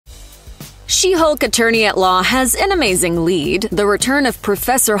She-Hulk Attorney-at-Law has an amazing lead, the return of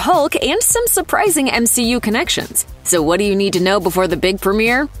Professor Hulk, and some surprising MCU connections. So what do you need to know before the big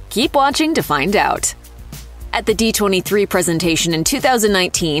premiere? Keep watching to find out. At the D23 presentation in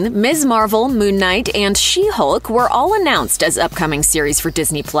 2019, Ms. Marvel, Moon Knight, and She-Hulk were all announced as upcoming series for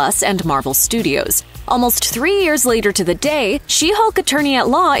Disney Plus and Marvel Studios. Almost 3 years later to the day, She-Hulk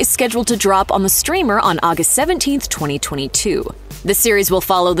Attorney-at-Law is scheduled to drop on the streamer on August 17, 2022. The series will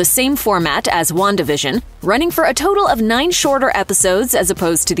follow the same format as WandaVision, running for a total of 9 shorter episodes as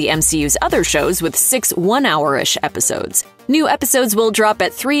opposed to the MCU's other shows with 6 one-hour-ish episodes. New episodes will drop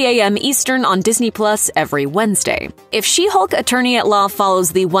at 3 a.m. Eastern on Disney Plus every Wednesday. If She-Hulk Attorney-at-Law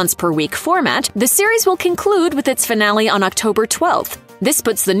follows the once-per-week format, the series will conclude with its finale on October 12th. This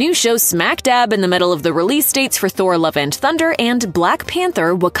puts the new show smack dab in the middle of the release dates for Thor: Love and Thunder and Black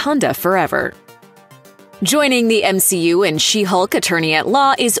Panther: Wakanda Forever. Joining the MCU in She-Hulk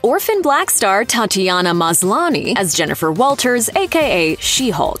Attorney-at-Law is Orphan Black star Tatiana Maslany as Jennifer Walters, aka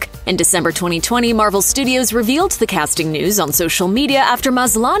She-Hulk. In December 2020, Marvel Studios revealed the casting news on social media after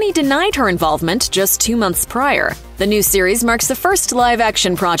Maslany denied her involvement just 2 months prior. The new series marks the first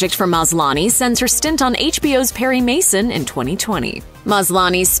live-action project for Maslany since her stint on HBO's Perry Mason in 2020.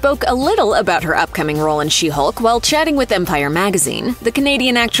 Maslany spoke a little about her upcoming role in She-Hulk while chatting with Empire magazine. The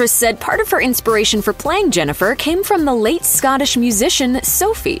Canadian actress said part of her inspiration for playing Jennifer came from the late Scottish musician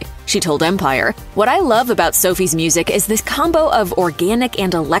Sophie. She told Empire, "What I love about Sophie's music is this combo of organic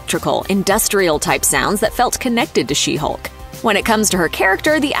and electrical, industrial-type sounds that felt connected to She-Hulk." When it comes to her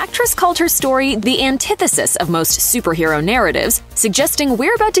character, the actress called her story the antithesis of most superhero narratives, suggesting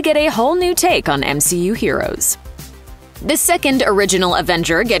we're about to get a whole new take on MCU heroes. The second original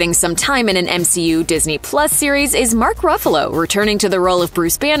Avenger getting some time in an MCU Disney Plus series is Mark Ruffalo, returning to the role of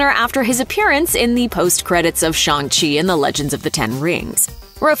Bruce Banner after his appearance in the post-credits of Shang-Chi and the Legends of the Ten Rings.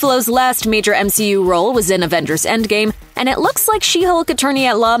 Ruffalo's last major MCU role was in Avengers Endgame, and it looks like She-Hulk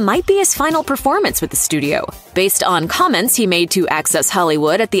Attorney-at-Law might be his final performance with the studio. Based on comments he made to Access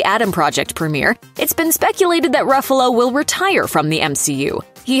Hollywood at the Adam Project premiere, it's been speculated that Ruffalo will retire from the MCU.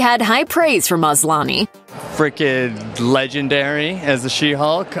 He had high praise for Maslany. Freaking legendary as the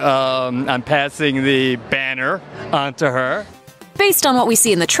She-Hulk. I'm passing the banner onto her. Based on what we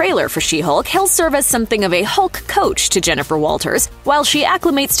see in the trailer for She-Hulk, he'll serve as something of a Hulk coach to Jennifer Walters while she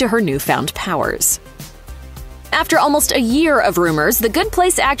acclimates to her newfound powers. After almost a year of rumors, The Good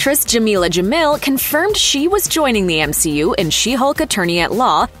Place actress Jamil confirmed she was joining the MCU in She-Hulk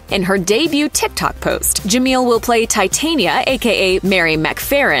Attorney-at-Law in her debut TikTok post. Jamil will play Titania, aka Mary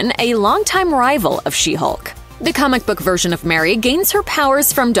McFerrin, a longtime rival of She-Hulk. The comic book version of Mary gains her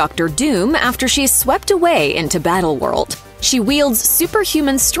powers from Dr. Doom after she is swept away into Battleworld. She wields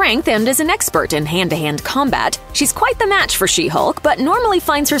superhuman strength and is an expert in hand-to-hand combat. She's quite the match for She-Hulk, but normally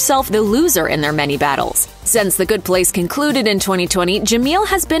finds herself the loser in their many battles. Since The Good Place concluded in 2020, Jamil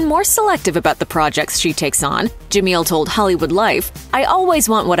has been more selective about the projects she takes on. Jamil told Hollywood Life, "I always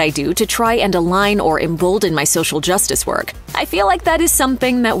want what I do to try and align or embolden my social justice work. I feel like that is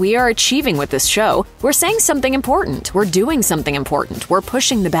something that we are achieving with this show. We're saying something important, we're doing something important, we're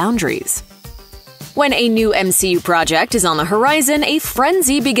pushing the boundaries." When a new MCU project is on the horizon, a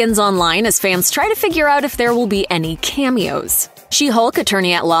frenzy begins online as fans try to figure out if there will be any cameos. She-Hulk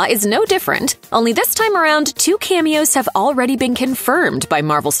Attorney-at-Law is no different, only this time around, 2 cameos have already been confirmed by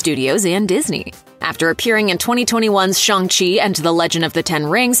Marvel Studios and Disney. After appearing in 2021's Shang-Chi and the Legend of the Ten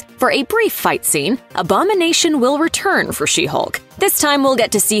Rings for a brief fight scene, Abomination will return for She-Hulk. This time we'll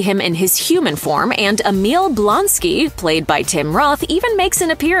get to see him in his human form, and Emil Blonsky, played by Tim Roth, even makes an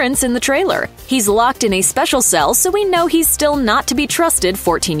appearance in the trailer. He's locked in a special cell, so we know he's still not to be trusted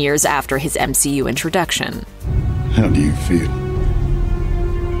 14 years after his MCU introduction. How do you feel?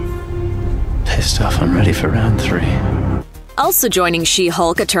 Pissed off. I'm ready for round 3. Also joining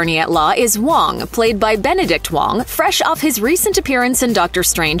She-Hulk Attorney-at-Law is Wong, played by Benedict Wong, fresh off his recent appearance in Doctor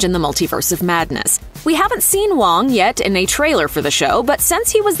Strange in the Multiverse of Madness. We haven't seen Wong yet in a trailer for the show, but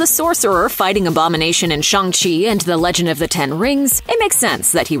since he was the sorcerer fighting Abomination in Shang-Chi and the Legend of the Ten Rings, it makes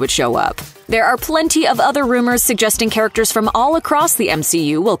sense that he would show up. There are plenty of other rumors suggesting characters from all across the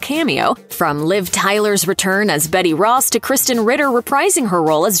MCU will cameo, from Liv Tyler's return as Betty Ross to Kristen Ritter reprising her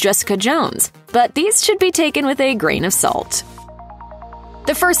role as Jessica Jones. But these should be taken with a grain of salt.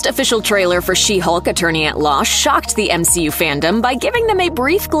 The first official trailer for She-Hulk Attorney-at-Law shocked the MCU fandom by giving them a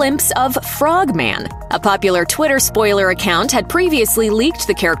brief glimpse of Frogman. A popular Twitter spoiler account had previously leaked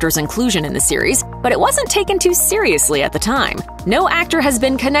the character's inclusion in the series, but it wasn't taken too seriously at the time. No actor has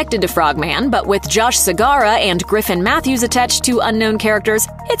been connected to Frogman, but with Josh Segarra and Griffin Matthews attached to unknown characters,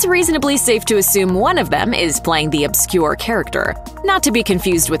 it's reasonably safe to assume one of them is playing the obscure character. Not to be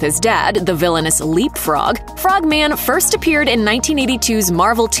confused with his dad, the villainous Leapfrog, Frogman first appeared in 1982's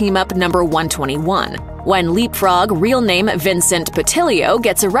Marvel team-up number 121. When Leapfrog, real name Vincent Patilio,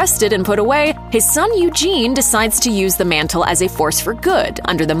 gets arrested and put away, his son Eugene decides to use the mantle as a force for good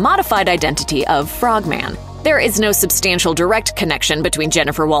under the modified identity of Frogman. There is no substantial direct connection between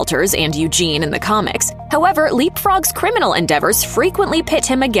Jennifer Walters and Eugene in the comics. However, Leapfrog's criminal endeavors frequently pit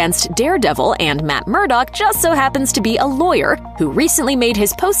him against Daredevil, and Matt Murdock just so happens to be a lawyer who recently made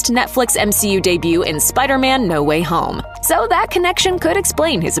his post-Netflix MCU debut in Spider-Man: No Way Home. So that connection could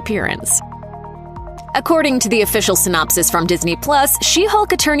explain his appearance. According to the official synopsis from Disney+,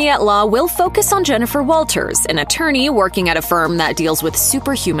 She-Hulk Attorney-at-Law will focus on Jennifer Walters, an attorney working at a firm that deals with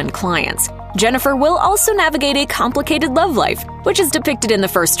superhuman clients. Jennifer will also navigate a complicated love life, which is depicted in the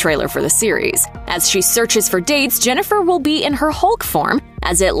first trailer for the series. As she searches for dates, Jennifer will be in her Hulk form,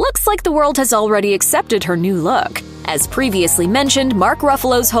 as it looks like the world has already accepted her new look. As previously mentioned, Mark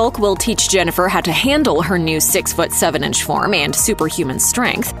Ruffalo's Hulk will teach Jennifer how to handle her new 6'7" form and superhuman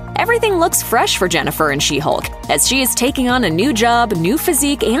strength. Everything looks fresh for Jennifer and She-Hulk, as she is taking on a new job, new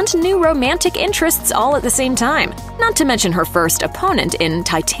physique, and new romantic interests all at the same time, not to mention her first opponent in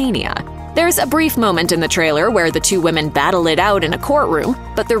Titania. There's a brief moment in the trailer where the two women battle it out in a courtroom,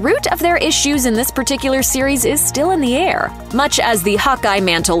 but the root of their issues in this particular series is still in the air. Much as the Hawkeye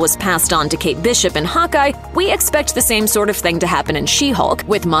mantle was passed on to Kate Bishop in Hawkeye, we expect the same sort of thing to happen in She-Hulk,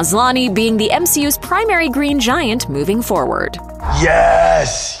 with Maslany being the MCU's primary green giant moving forward.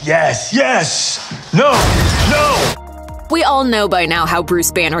 Yes! Yes! Yes! No! No! We all know by now how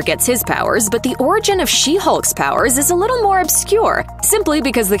Bruce Banner gets his powers, but the origin of She-Hulk's powers is a little more obscure, simply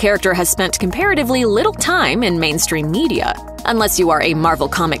because the character has spent comparatively little time in mainstream media. Unless you are a Marvel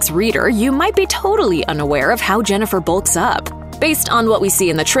Comics reader, you might be totally unaware of how Jennifer bulks up. Based on what we see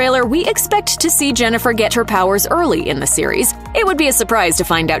in the trailer, we expect to see Jennifer get her powers early in the series. It would be a surprise to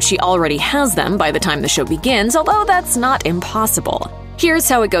find out she already has them by the time the show begins, although that's not impossible. Here's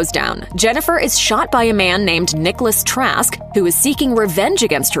how it goes down. Jennifer is shot by a man named Nicholas Trask, who is seeking revenge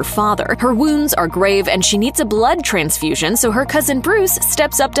against her father. Her wounds are grave and she needs a blood transfusion, so her cousin Bruce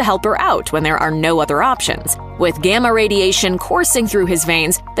steps up to help her out when there are no other options. With gamma radiation coursing through his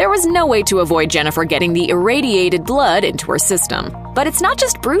veins, there was no way to avoid Jennifer getting the irradiated blood into her system. But it's not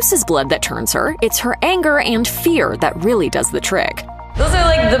just Bruce's blood that turns her, it's her anger and fear that really does the trick. Those are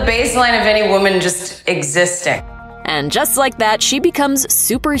like the baseline of any woman just existing. And just like that, she becomes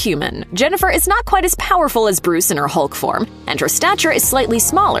superhuman. Jennifer is not quite as powerful as Bruce in her Hulk form, and her stature is slightly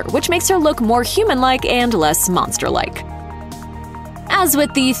smaller, which makes her look more human-like and less monster-like. As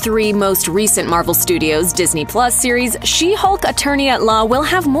with the three most recent Marvel Studios Disney Plus series, She-Hulk Attorney-at-Law will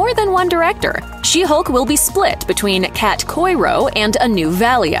have more than one director. She-Hulk will be split between Kat Coiro and Anu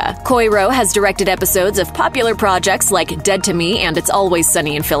Valia. Coiro has directed episodes of popular projects like Dead to Me and It's Always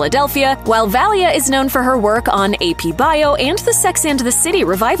Sunny in Philadelphia, while Valia is known for her work on AP Bio and the Sex and the City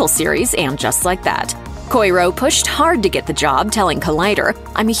revival series, and Just Like That. Coiro pushed hard to get the job, telling Collider,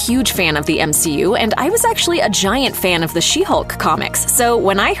 "I'm a huge fan of the MCU, and I was actually a giant fan of the She-Hulk comics, so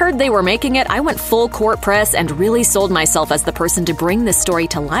when I heard they were making it, I went full court press and really sold myself as the person to bring this story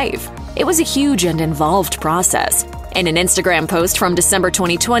to life. It was a huge and involved process." In an Instagram post from December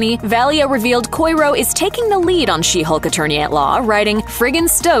 2020, Valia revealed Coiro is taking the lead on She-Hulk Attorney-at-Law, writing, "Friggin'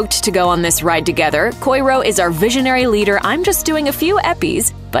 stoked to go on this ride together. Coiro is our visionary leader. I'm just doing a few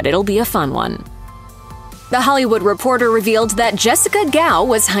epis, but it'll be a fun one." The Hollywood Reporter revealed that Jessica Gao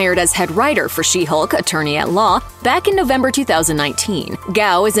was hired as head writer for She-Hulk Attorney-at-Law back in November 2019.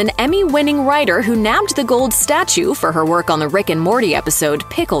 Gao is an Emmy-winning writer who nabbed the gold statue for her work on the Rick and Morty episode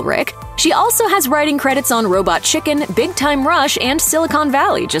Pickle Rick. She also has writing credits on Robot Chicken, Big Time Rush, and Silicon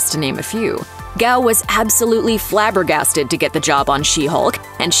Valley, just to name a few. Gao was absolutely flabbergasted to get the job on She-Hulk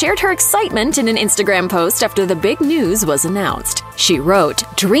and shared her excitement in an Instagram post after the big news was announced. She wrote,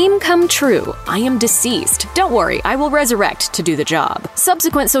 "Dream come true. I am deceased. Don't worry, I will resurrect to do the job."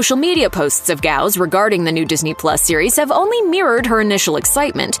 Subsequent social media posts of Gao's regarding the new Disney Plus series have only mirrored her initial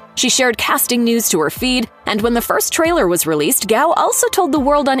excitement. She shared casting news to her feed, and when the first trailer was released, Gao also told the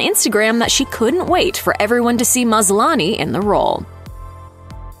world on Instagram that she couldn't wait for everyone to see Maslany in the role.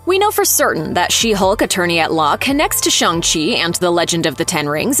 We know for certain that She-Hulk Attorney-at-Law connects to Shang-Chi and the Legend of the Ten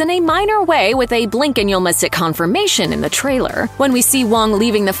Rings in a minor way, with a blink and you'll miss it confirmation in the trailer. When we see Wong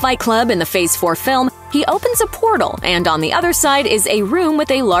leaving the Fight Club in the Phase 4 film, he opens a portal, and on the other side is a room with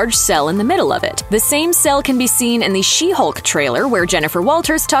a large cell in the middle of it. The same cell can be seen in the She-Hulk trailer, where Jennifer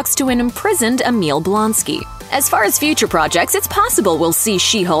Walters talks to an imprisoned Emil Blonsky. As far as future projects, it's possible we'll see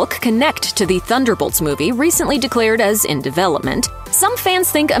She-Hulk connect to the Thunderbolts movie recently declared as in development. Some fans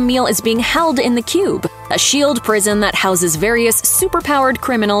think Emil is being held in the Cube, a SHIELD prison that houses various superpowered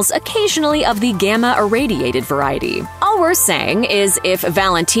criminals, occasionally of the gamma-irradiated variety. All we're saying is if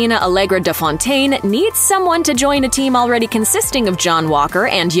Valentina Allegra de Fontaine needs someone to join a team already consisting of John Walker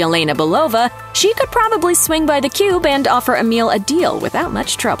and Yelena Belova, she could probably swing by the Cube and offer Emil a deal without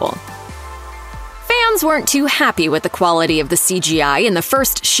much trouble. Fans weren't too happy with the quality of the CGI in the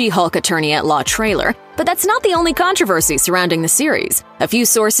first She-Hulk Attorney-at-Law trailer, but that's not the only controversy surrounding the series. A few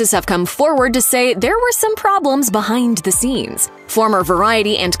sources have come forward to say there were some problems behind the scenes. Former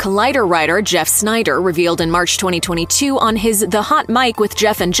Variety and Collider writer Jeff Snyder revealed in March 2022 on his The Hot Mic with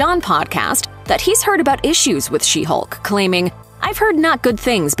Jeff and John podcast that he's heard about issues with She-Hulk, claiming, "I've heard not good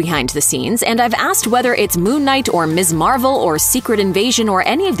things behind the scenes, and I've asked whether it's Moon Knight or Ms. Marvel or Secret Invasion or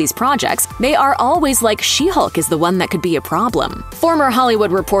any of these projects. They are always like She-Hulk is the one that could be a problem." Former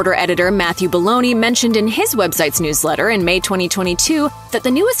Hollywood Reporter-editor Matthew Belloni mentioned in his website's newsletter in May 2022 that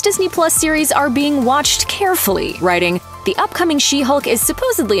the newest Disney Plus series are being watched carefully, writing, "The upcoming She-Hulk is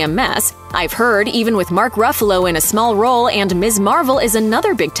supposedly a mess. I've heard, even with Mark Ruffalo in a small role and Ms. Marvel is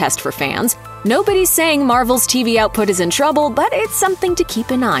another big test for fans. Nobody's saying Marvel's TV output is in trouble, but it's something to keep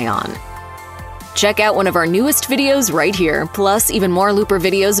an eye on." Check out one of our newest videos right here. Plus, even more Looper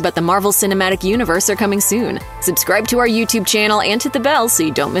videos about the Marvel Cinematic Universe are coming soon. Subscribe to our YouTube channel and hit the bell so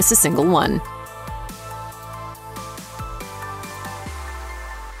you don't miss a single one.